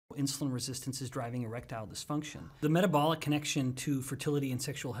Insulin resistance is driving erectile dysfunction. The metabolic connection to fertility and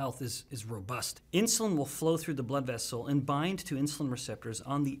sexual health is robust. Insulin will flow through the blood vessel and bind to insulin receptors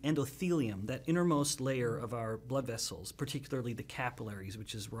on the endothelium, that innermost layer of our blood vessels, particularly the capillaries,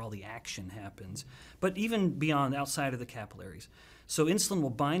 which is where all the action happens, but even beyond, outside of the capillaries. So insulin will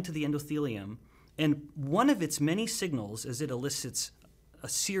bind to the endothelium, and one of its many signals as it elicits a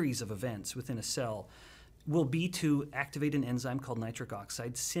series of events within a cell will be to activate an enzyme called nitric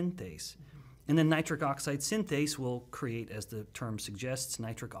oxide synthase. And then nitric oxide synthase will create, as the term suggests,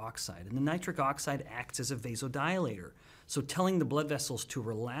 nitric oxide. And the nitric oxide acts as a vasodilator, so telling the blood vessels to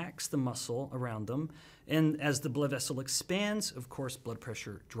relax the muscle around them. And as the blood vessel expands, of course, blood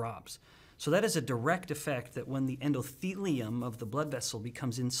pressure drops. So that is a direct effect that when the endothelium of the blood vessel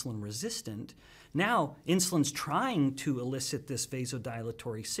becomes insulin resistant, now insulin's trying to elicit this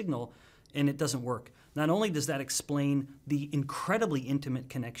vasodilatory signal, and it doesn't work. Not only does that explain the incredibly intimate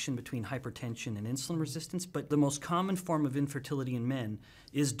connection between hypertension and insulin resistance, but the most common form of infertility in men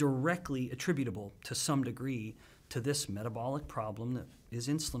is directly attributable to some degree to this metabolic problem that is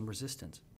insulin resistance.